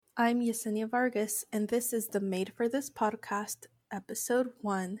I'm Yesenia Vargas, and this is the Made for This podcast, episode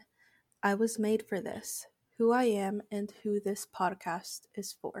 1. I was made for this, who I am, and who this podcast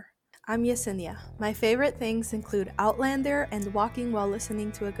is for. I'm Yesenia. My favorite things include Outlander and walking while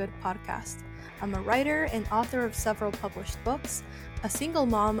listening to a good podcast. I'm a writer and author of several published books, a single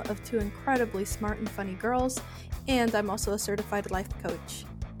mom of 2 incredibly smart and funny girls, and I'm also a certified life coach.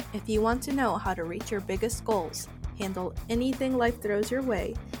 If you want to know how to reach your biggest goals, handle anything life throws your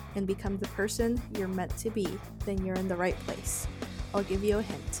way, and become the person you're meant to be, then you're in the right place. I'll give you a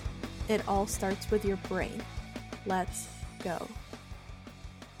hint. It all starts with your brain. Let's go.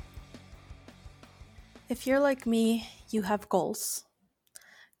 If you're like me, you have goals.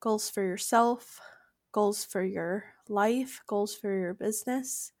 Goals for yourself, goals for your life, goals for your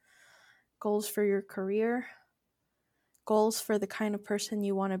business, goals for your career, goals for the kind of person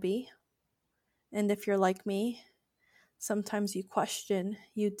you want to be. And if you're like me, sometimes you question,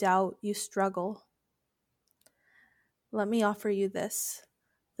 you doubt, you struggle. Let me offer you this.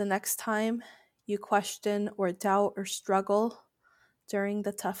 The next time you question or doubt or struggle during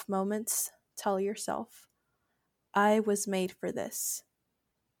the tough moments, tell yourself, I was made for this.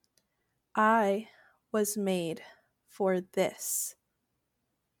 I was made for this.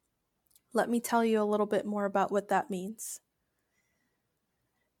 Let me tell you a little bit more about what that means.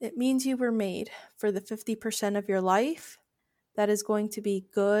 It means you were made for the 50% of your life that is going to be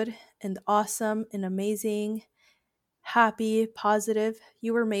good and awesome and amazing, happy, positive.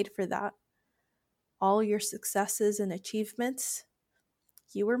 You were made for that. All your successes and achievements,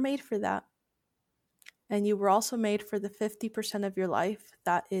 you were made for that. And you were also made for the 50% of your life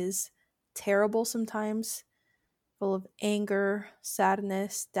that is terrible sometimes, full of anger,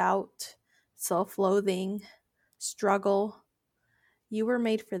 sadness, doubt, self-loathing, struggle. You were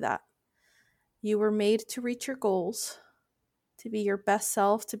made for that. You were made to reach your goals, to be your best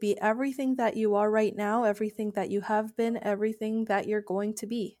self, to be everything that you are right now, everything that you have been, everything that you're going to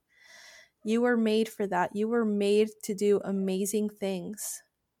be. You were made for that. You were made to do amazing things.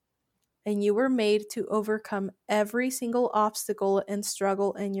 And you were made to overcome every single obstacle and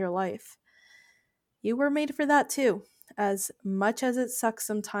struggle in your life. You were made for that too, as much as it sucks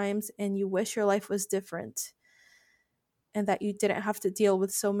sometimes and you wish your life was different and that you didn't have to deal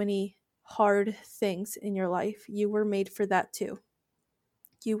with so many hard things in your life. You were made for that too.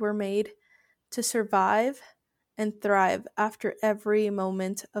 You were made to survive and thrive after every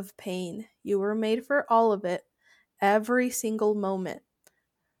moment of pain. You were made for all of it, every single moment.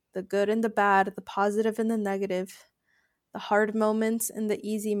 The good and the bad, the positive and the negative, the hard moments and the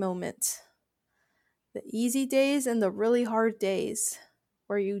easy moments, the easy days and the really hard days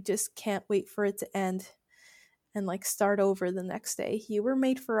where you just can't wait for it to end and start over the next day. You were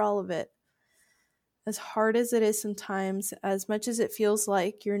made for all of it. As hard as it is sometimes, as much as it feels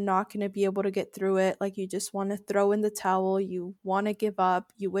like you're not going to be able to get through it, like you just want to throw in the towel, you want to give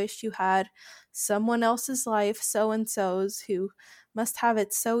up, you wish you had someone else's life, so-and-so's, who must have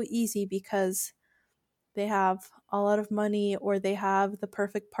it so easy because they have a lot of money or they have the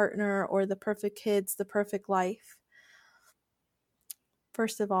perfect partner or the perfect kids, the perfect life.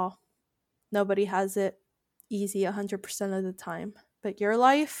 First of all, nobody has it easy 100% of the time. But your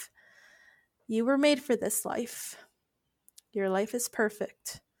life, you were made for this life. Your life is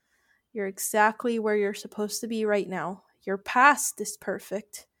perfect. You're exactly where you're supposed to be right now. Your past is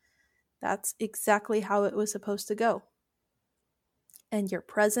perfect. That's exactly how it was supposed to go. And your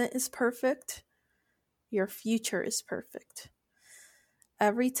present is perfect. Your future is perfect.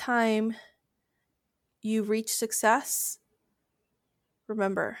 Every time you reach success,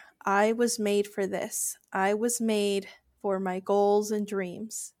 remember, I was made for this. I was made for my goals and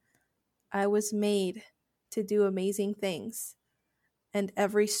dreams. I was made to do amazing things. And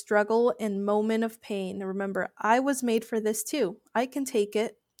every struggle and moment of pain, remember, I was made for this too. I can take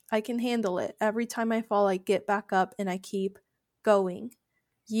it. I can handle it. Every time I fall, I get back up and I keep going.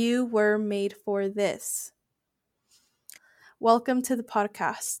 You were made for this. Welcome to the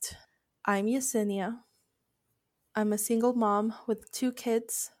podcast. I'm Yesenia. I'm a single mom with 2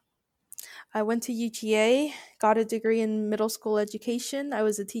 kids. I went to UGA, got a degree in middle school education. I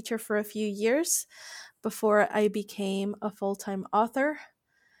was a teacher for a few years before I became a full-time author.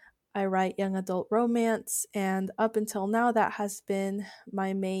 I write young adult romance, and up until now, that has been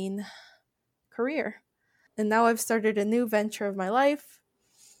my main career. And now I've started a new venture of my life.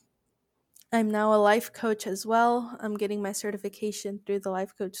 I'm now a life coach as well. I'm getting my certification through the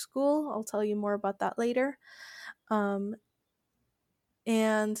Life Coach School. I'll tell you more about that later. And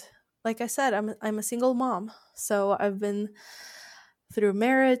like I said, I'm a single mom. So I've been through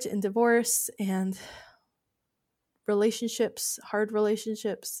marriage and divorce and relationships, hard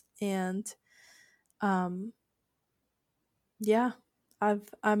relationships, and yeah,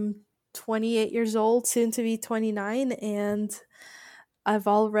 I'm 28 years old, soon to be 29, and I've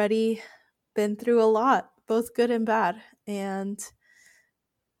already been through a lot, both good and bad. And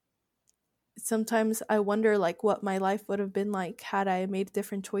sometimes I wonder like what my life would have been like had I made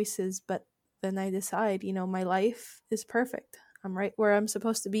different choices, but then I decide, my life is perfect. I'm right where I'm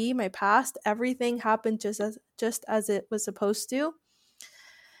supposed to be. My past, everything happened just as it was supposed to.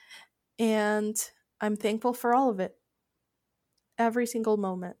 And I'm thankful for all of it. Every single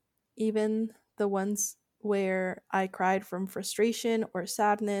moment, even the ones where I cried from frustration or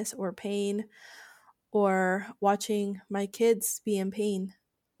sadness or pain, or watching my kids be in pain,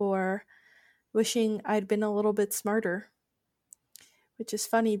 or wishing I'd been a little bit smarter. Which is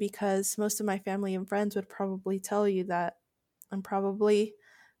funny because most of my family and friends would probably tell you that I'm probably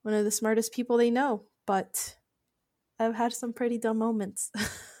one of the smartest people they know, but I've had some pretty dumb moments.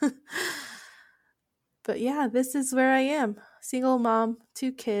 But yeah, this is where I am. Single mom,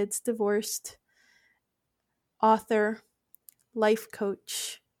 2 kids, divorced, author, life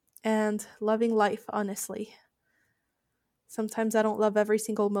coach, and loving life, honestly. Sometimes I don't love every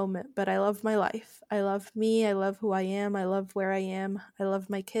single moment, but I love my life. I love me. I love who I am. I love where I am. I love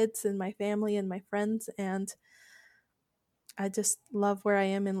my kids and my family and my friends. And I just love where I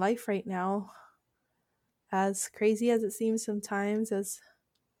am in life right now. As crazy as it seems sometimes, as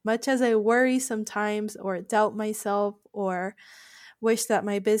much as I worry sometimes or doubt myself or wish that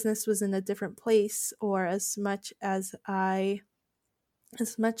my business was in a different place, or as much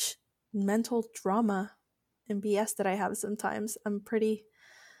mental drama and BS that I have sometimes, I'm pretty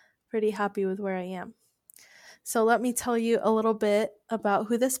happy with where I am. So let me tell you a little bit about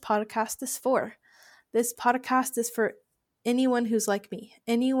who this podcast is for. This podcast is for anyone who's like me.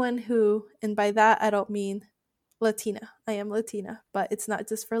 Anyone who, and by that I don't mean Latina. I am Latina, but it's not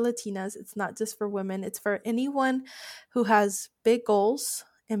just for Latinas. It's not just for women. It's for anyone who has big goals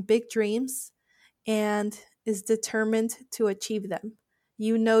and big dreams and is determined to achieve them.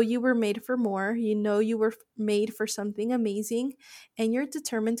 You know you were made for more. You know you were made for something amazing, and you're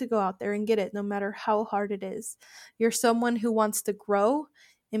determined to go out there and get it no matter how hard it is. You're someone who wants to grow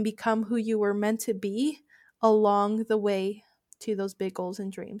and become who you were meant to be along the way to those big goals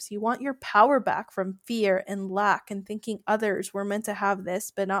and dreams. You want your power back from fear and lack and thinking others were meant to have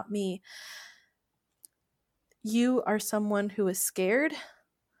this, but not me. You are someone who is scared,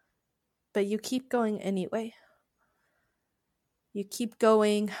 but you keep going anyway. You keep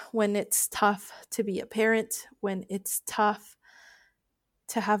going when it's tough to be a parent, when it's tough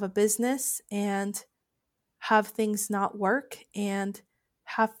to have a business and have things not work and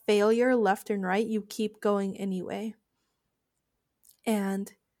have failure left and right. You keep going anyway.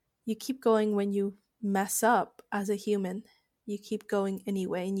 And you keep going when you mess up as a human. You keep going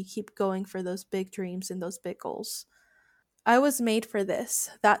anyway, and you keep going for those big dreams and those big goals. I was made for this.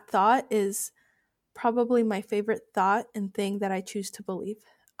 That thought is probably my favorite thought and thing that I choose to believe.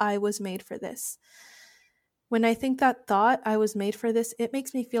 I was made for this. When I think that thought, I was made for this, it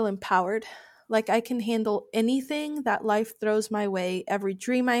makes me feel empowered. Like I can handle anything that life throws my way. Every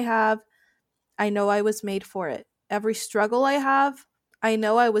dream I have, I know I was made for it. Every struggle I have, I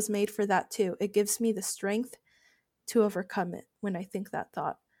know I was made for that too. It gives me the strength to overcome it when I think that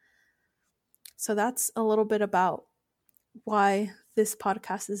thought. So that's a little bit about why this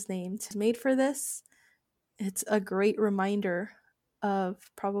podcast is named Made for This. It's a great reminder of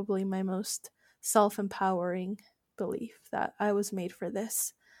probably my most self-empowering belief that I was made for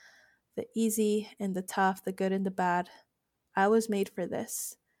this. The easy and the tough, the good and the bad. I was made for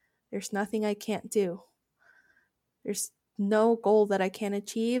this. There's nothing I can't do. There's no goal that I can't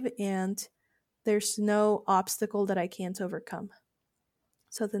achieve, and there's no obstacle that I can't overcome.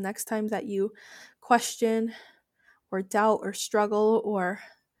 So the next time that you question or doubt or struggle or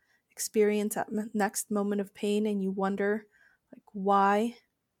experience that next moment of pain and you wonder, like, why?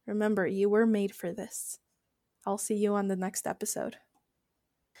 Remember, you were made for this. I'll see you on the next episode.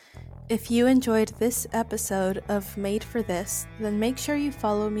 If you enjoyed this episode of Made for This, then make sure you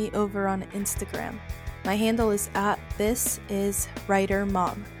follow me over on Instagram. My handle is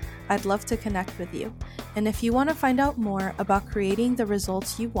 @thisiswritermom. I'd love to connect with you. And if you want to find out more about creating the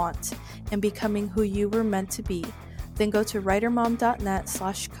results you want and becoming who you were meant to be, then go to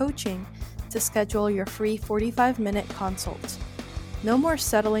writermom.net/coaching to schedule your free 45-minute consult. No more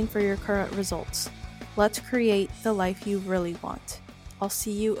settling for your current results. Let's create the life you really want. I'll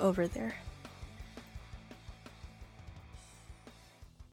see you over there.